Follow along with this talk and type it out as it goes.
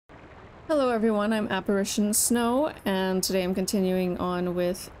Hello everyone, I'm Apparition Snow, and today I'm continuing on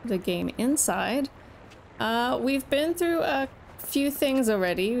with the game Inside. We've been through a few things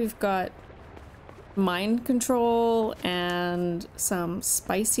already. We've got mind control and some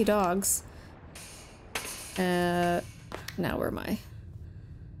spicy dogs. Now where am I?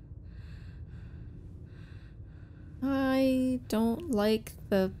 I don't like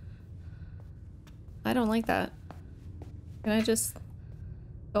that. Can I just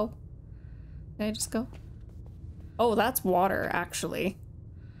go? Can I just go? Oh, that's water, actually.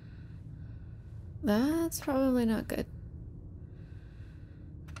 That's probably not good.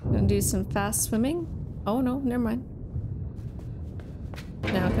 Gonna do some fast swimming. Oh no, never mind.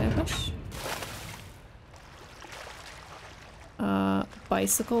 Now can I push?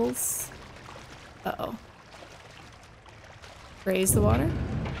 Bicycles. Uh-oh. Raise the water.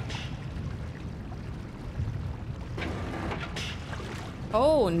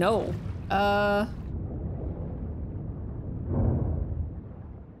 Oh no.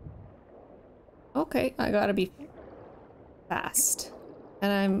 Okay, I gotta be fast.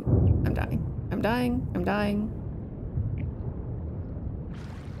 And I'm dying. I'm dying.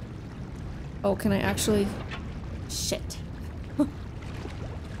 Oh, can I actually? Shit.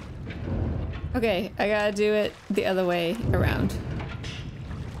 Okay, I gotta do it the other way around.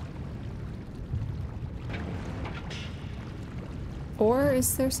 Or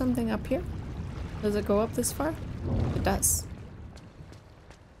is there something up here? Does it go up this far? It does.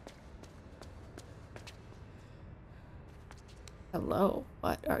 Hello,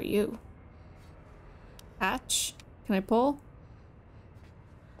 what are you? Hatch? Can I pull?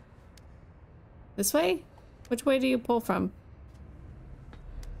 This way? Which way do you pull from?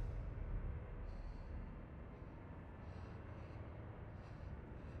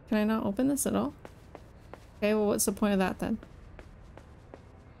 Can I not open this at all? Okay, well what's the point of that then?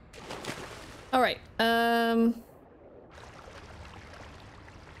 Alright,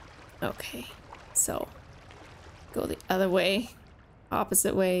 okay, so go the other way,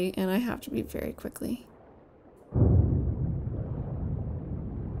 opposite way, and I have to be very quickly.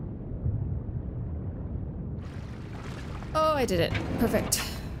 Oh, I did it. Perfect.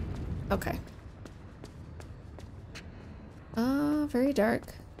 Okay. Very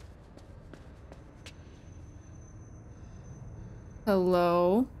dark.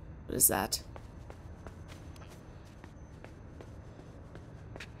 Hello? What is that?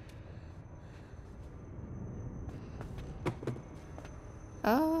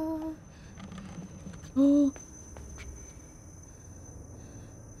 Oh.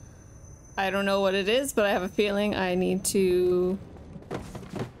 I don't know what it is, but I have a feeling I need to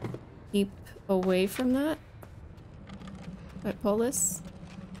keep away from that. Can I pull this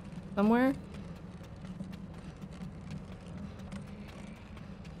somewhere?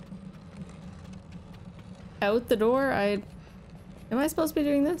 Out the door? Am I supposed to be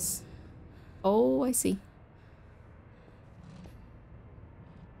doing this? Oh, I see.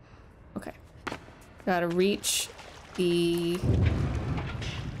 Okay. Gotta reach the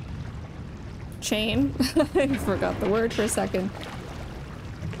chain. I forgot the word for a second.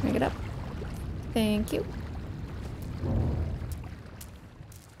 Bring it up. Thank you.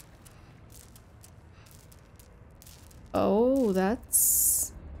 Oh,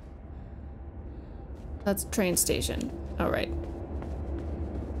 that's a train station. All right.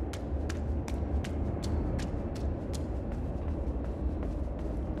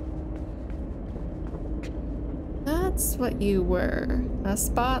 That's what you were. A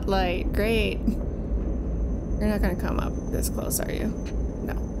spotlight. Great. You're not gonna come up this close, are you?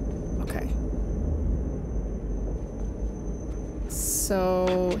 No. Okay.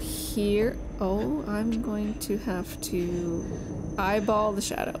 So here. Oh, I'm going to have to eyeball the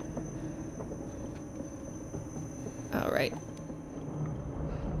shadow. All right.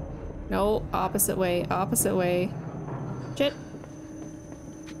 No, opposite way. Opposite way. Shit.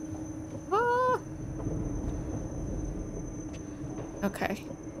 Ah. Okay.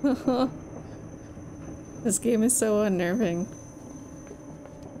 This game is so unnerving.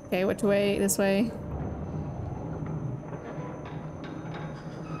 Okay, which way? This way?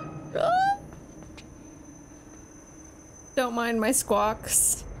 Ah! Don't mind my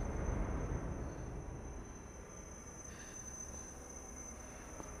squawks.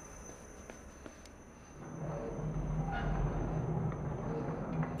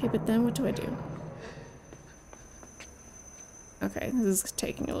 Okay, but then what do I do? Okay, this is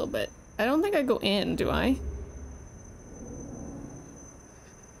taking a little bit. I don't think I go in, do I?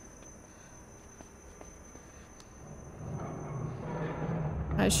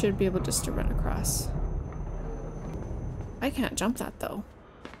 I should be able just to run across. I can't jump that though.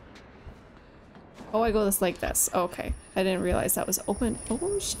 Oh, I go this like this. Okay. I didn't realize that was open.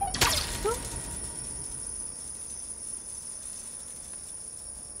 Oh, shit. Oh.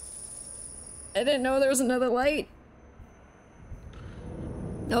 I didn't know there was another light.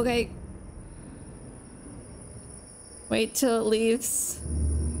 Okay. Wait till it leaves.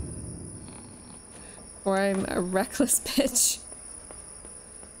 Or I'm a reckless bitch.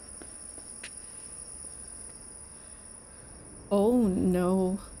 Oh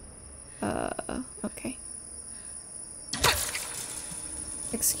no. Okay.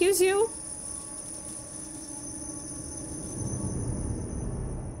 Excuse you?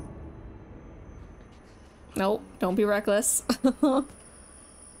 Nope, don't be reckless.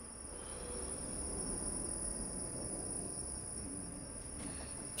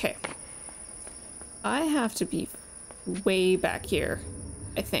 Okay. I have to be way back here,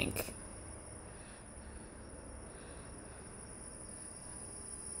 I think.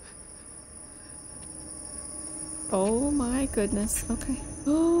 Oh my goodness. Okay.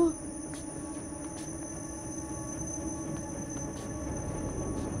 Oh.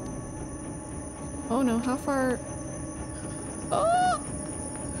 Oh no, how far? Oh!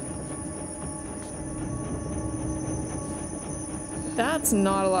 That's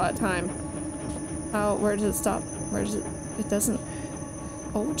not a lot of time. Oh, where does it stop? Where does it? It doesn't.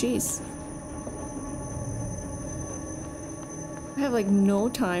 Oh, jeez. I have like no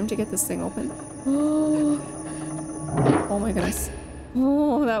time to get this thing open. Oh. Oh my goodness.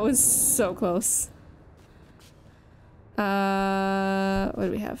 Oh, that was so close. What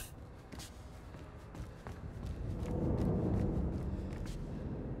do we have?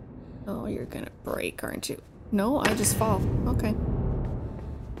 Oh, you're gonna break, aren't you? No, I just fall. Okay.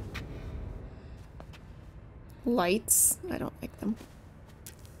 Lights. I don't like them.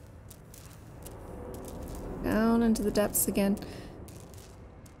 Down into the depths again.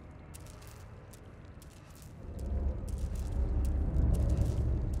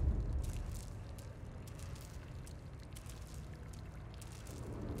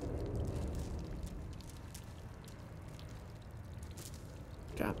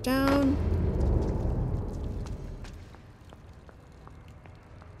 Drop down.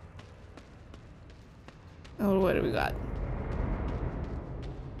 Oh, what do we got?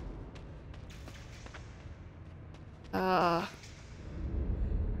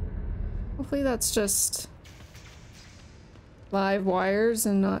 Hopefully that's just live wires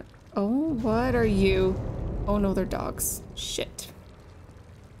and not... Oh, what are you? Oh no, they're dogs. Shit.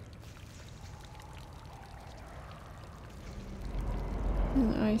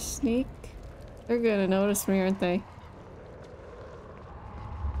 I sneak. They're gonna notice me, aren't they?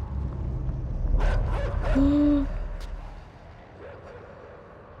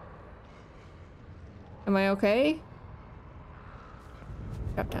 Am I okay?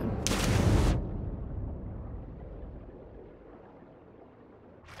 Drop down.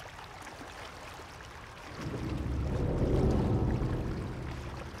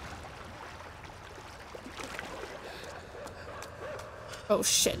 Oh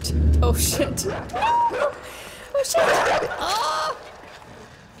shit. Oh shit. Oh shit. Oh!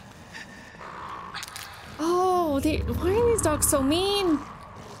 Oh, why are these dogs so mean?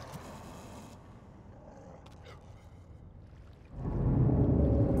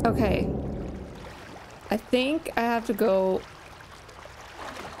 Okay. I think I have to go...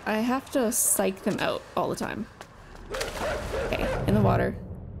 I have to psych them out all the time. Okay, in the water.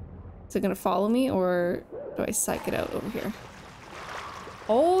 Is it gonna follow me or do I psych it out over here?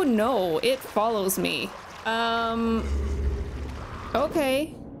 Oh no, it follows me.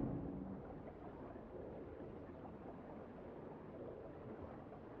 Okay.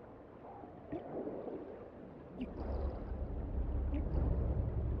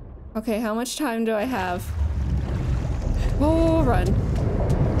 Okay, how much time do I have? Oh, run.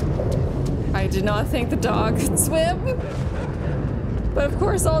 I did not think the dog could swim. But of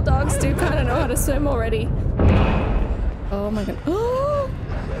course all dogs do kind of know how to swim already. Oh my god. Oh!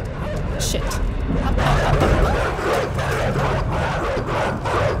 Shit. Up, up, up, up.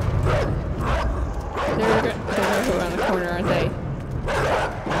 They're gonna go around the corner, aren't they?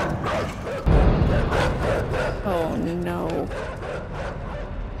 Oh no.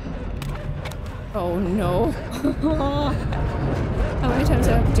 Oh no. How many times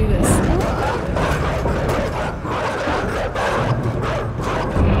do I have to do this?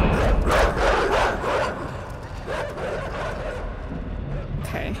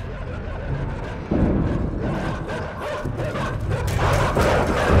 Okay.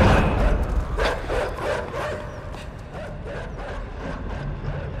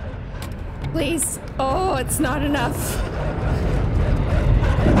 Please. Oh, it's not enough.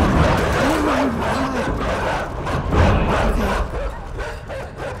 Oh my God.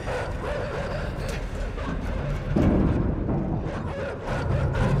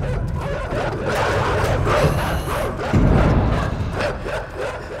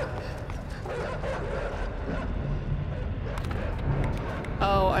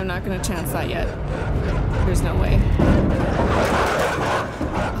 not gonna chance that yet. There's no way.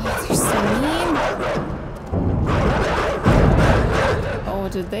 Oh, they're so mean. Oh,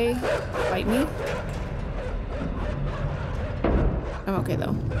 did they bite me? I'm okay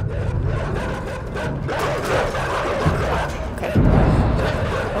though. Okay.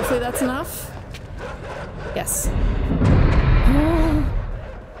 Hopefully that's enough. Yes. Oh,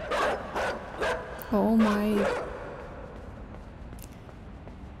 oh my.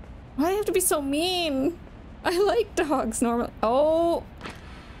 Why do they have to be so mean? I like dogs normally. Oh.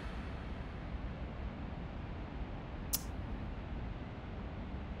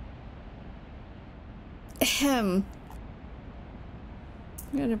 Ahem.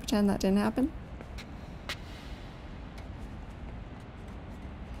 I'm gonna pretend that didn't happen.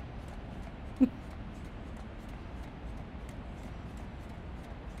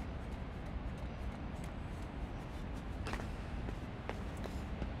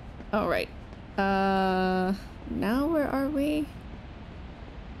 All right. Now where are we?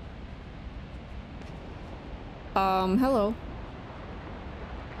 Hello.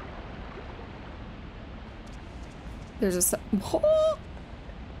 There's a oh!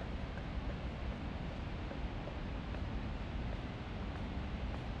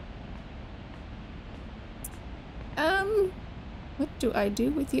 What do I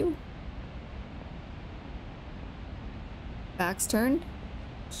do with you? Back's turned.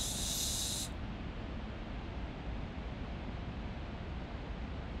 Shh.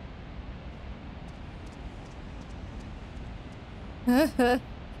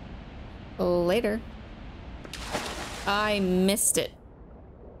 Later. I missed it.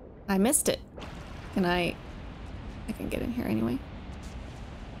 I missed it. Can I can get in here anyway.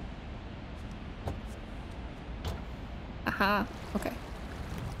 Aha. Okay.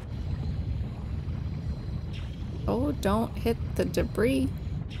 Oh, don't hit the debris.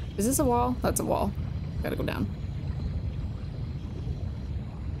 Is this a wall? That's a wall. Gotta go down.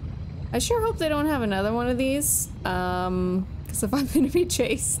 I sure hope they don't have another one of these. Because if I'm gonna be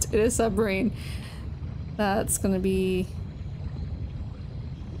chased in a submarine, that's gonna be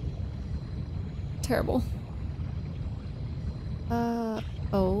terrible.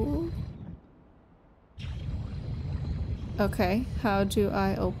 Oh. Okay, how do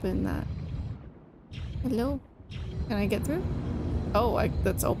I open that? Hello? Can I get through? Oh,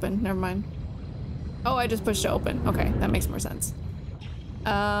 that's open. Never mind. Oh, I just pushed it open. Okay, that makes more sense.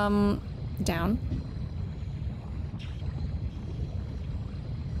 Down.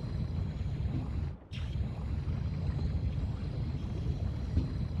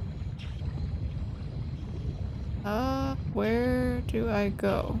 Where do I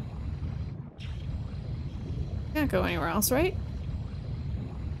go? Can't go anywhere else, right?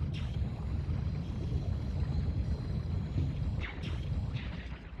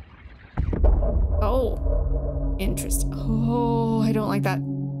 Oh, interesting. Oh, I don't like that.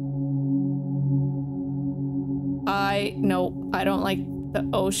 No, I don't like the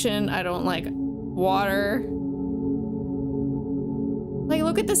ocean. I don't like water. Like,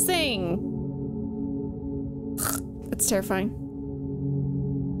 look at this thing. That's terrifying.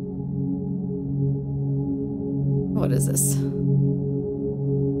 What is this?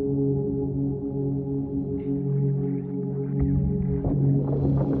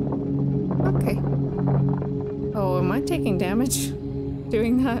 Okay. Oh, am I taking damage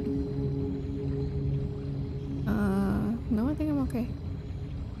doing that? No, I think I'm okay.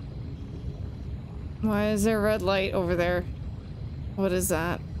 Why is there a red light over there? What is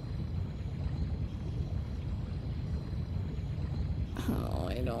that? Oh,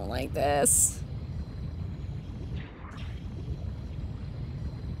 I don't like this.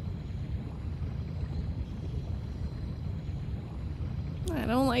 I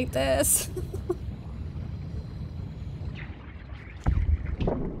don't like this.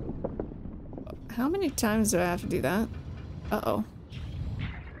 How many times do I have to do that? Uh-oh.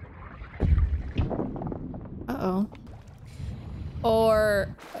 Uh-oh.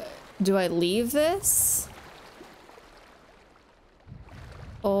 Or do I leave this?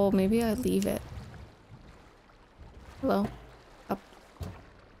 Oh, maybe I leave it. Hello? Up.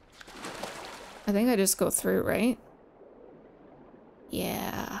 I think I just go through, right?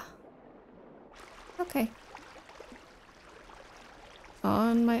 Yeah. Okay.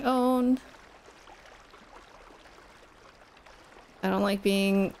 On my own. I don't like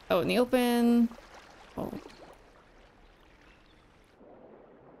being out in the open. Oh.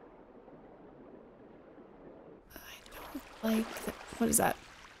 I don't like that. What is that?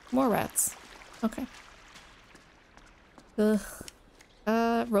 More rats. Okay. Ugh.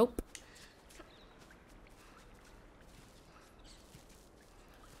 Rope.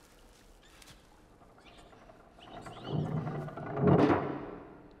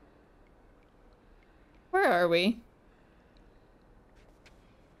 we?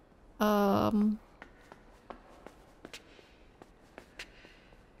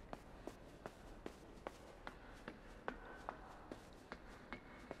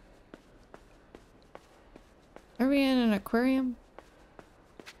 Are we in an aquarium?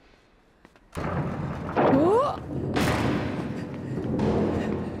 Oh!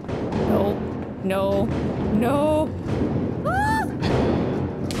 No. No. No. Ah!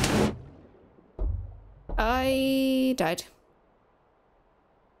 I died.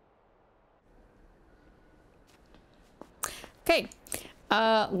 Okay.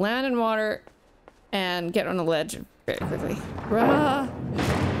 Land and water and get on the ledge very quickly. Run.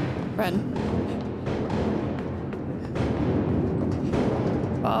 Run.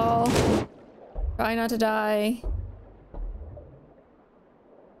 Fall. Try not to die.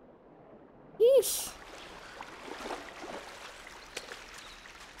 Yeesh.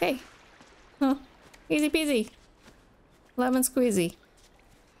 Okay. Huh. Easy peasy. Lemon squeezy.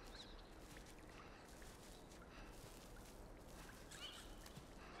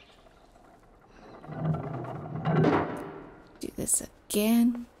 Do this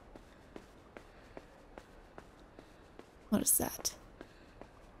again. What is that?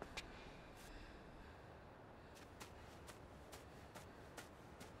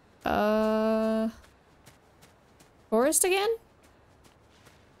 Forest again?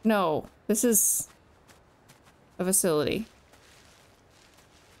 No, this is a facility.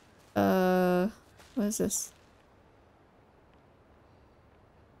 What is this?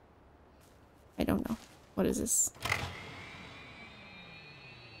 I don't know. What is this?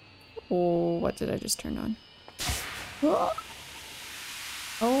 Oh, what did I just turn on? Oh,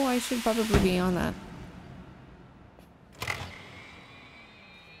 oh, I should probably be on that.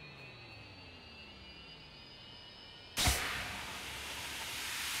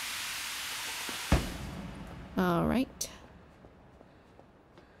 All right.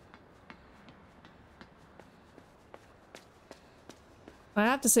 I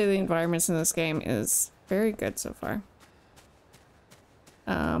have to say the environments in this game is very good so far.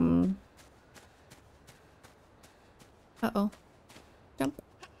 Uh-oh. Jump.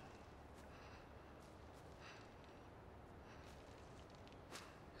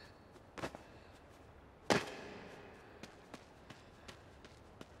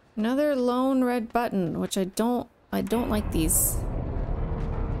 Another lone red button, which I don't like these.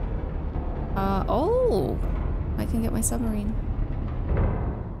 Oh! I can get my submarine.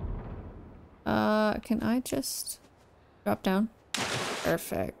 Can I just drop down?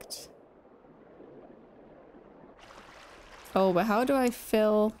 Perfect. Oh, but how do I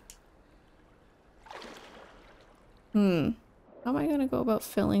fill? How am I gonna go about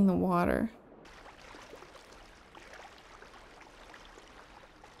filling the water?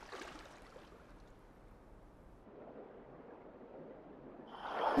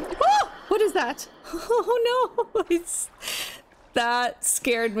 Oh! What is that? Oh no! That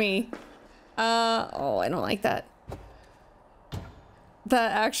scared me. Oh, I don't like that.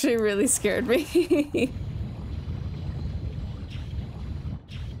 That actually really scared me.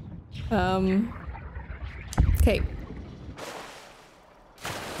 Okay.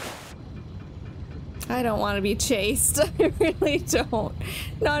 I don't want to be chased. I really don't.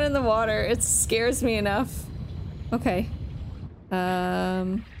 Not in the water. It scares me enough. Okay.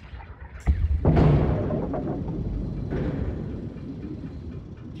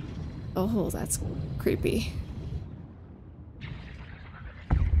 Oh, that's creepy.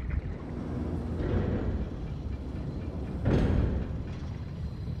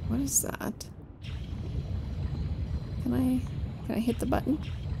 What is that? Can I hit the button?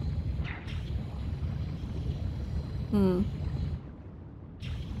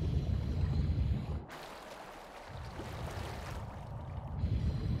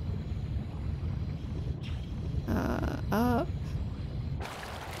 Up.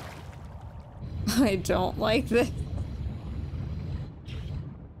 I don't like this.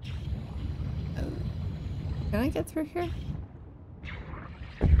 Can I get through here?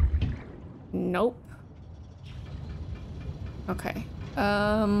 Nope. Okay.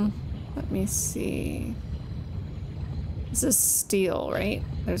 Let me see. This is steel, right?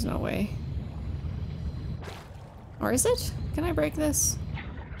 There's no way. Or is it? Can I break this?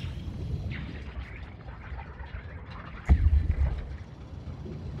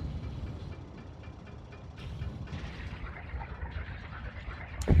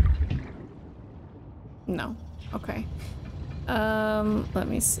 No. Okay. Let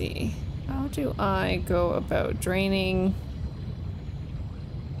me see. How do I go about draining?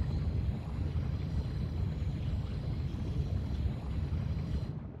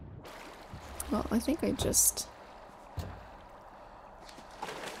 Well, I think I just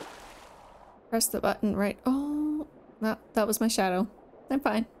pressed the button right. Oh, that was my shadow. I'm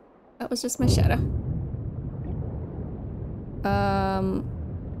fine. That was just my shadow.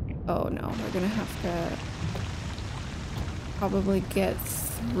 Oh no, we're gonna have to probably get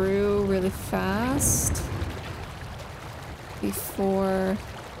through really fast before...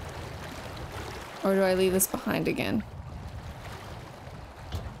 Or do I leave this behind again?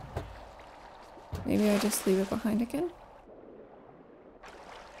 Maybe I just leave it behind again?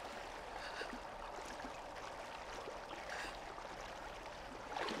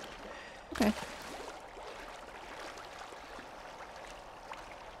 Okay.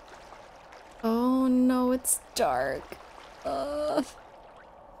 Oh no, it's dark.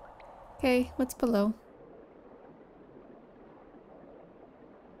 Okay, what's below?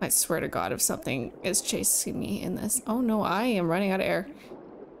 I swear to God, if something is chasing me in this. Oh no, I am running out of air.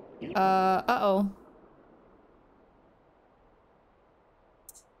 Uh-oh.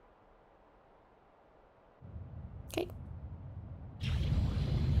 Okay.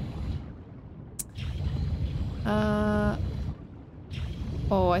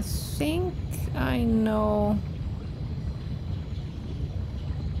 Oh, I think I know.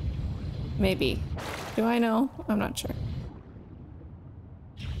 Maybe. Do I know? I'm not sure.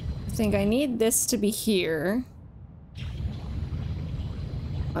 I think I need this to be here.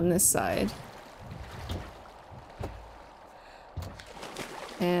 On this side.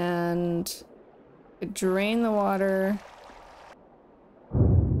 And drain the water.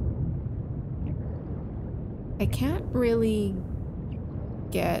 I can't really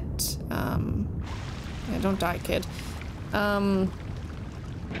get, yeah, don't die, kid. I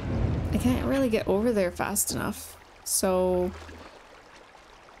can't really get over there fast enough. So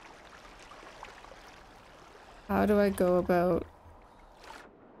how do I go about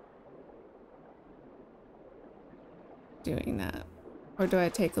doing that? Or do I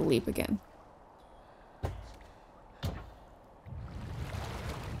take a leap again?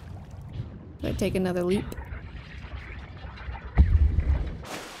 Do I take another leap?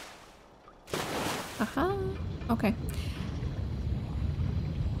 Aha! Okay.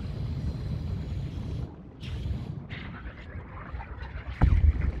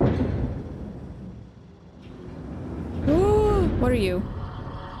 Ooh, what are you?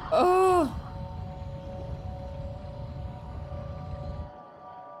 Oh!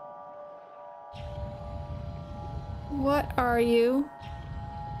 What are you?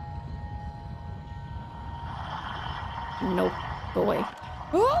 Nope. Go away.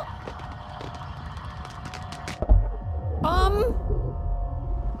 Oh!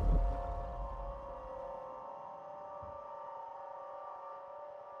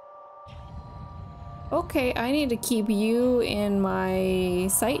 Okay, I need to keep you in my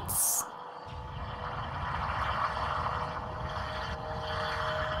sights.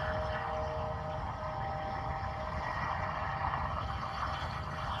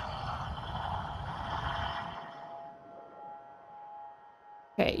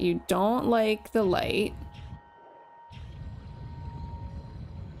 Okay, you don't like the light.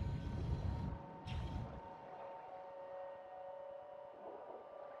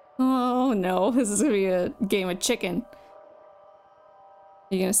 Oh no, this is gonna be a game of chicken.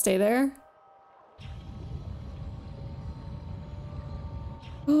 You gonna stay there?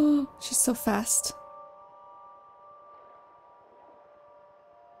 Oh, she's so fast.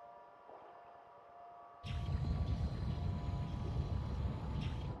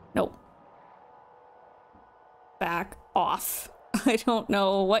 Nope. Back off. I don't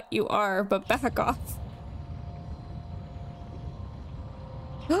know what you are, but back off.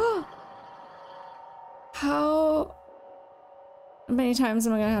 How many times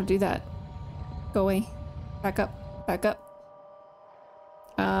am I gonna have to do that? Go away. Back up. Back up.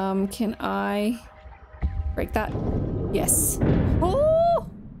 Can I break that? Yes. Oh!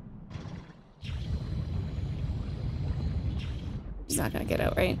 She's not gonna get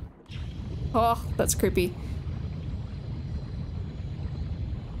out, right? Oh, that's creepy.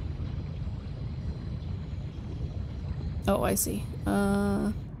 Oh, I see.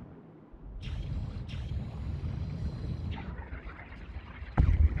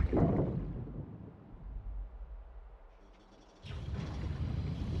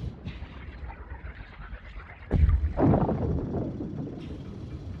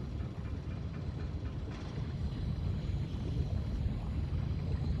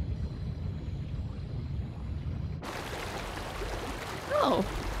 Oh,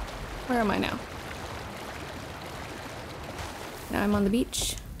 where am I now? Now I'm on the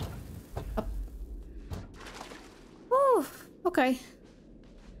beach. Up. Oh, okay.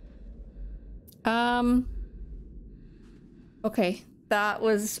 Okay, that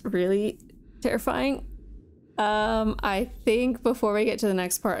was really terrifying. I think before we get to the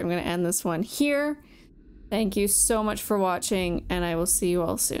next part, I'm going to end this one here. Thank you so much for watching, and I will see you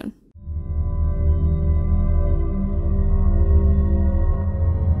all soon.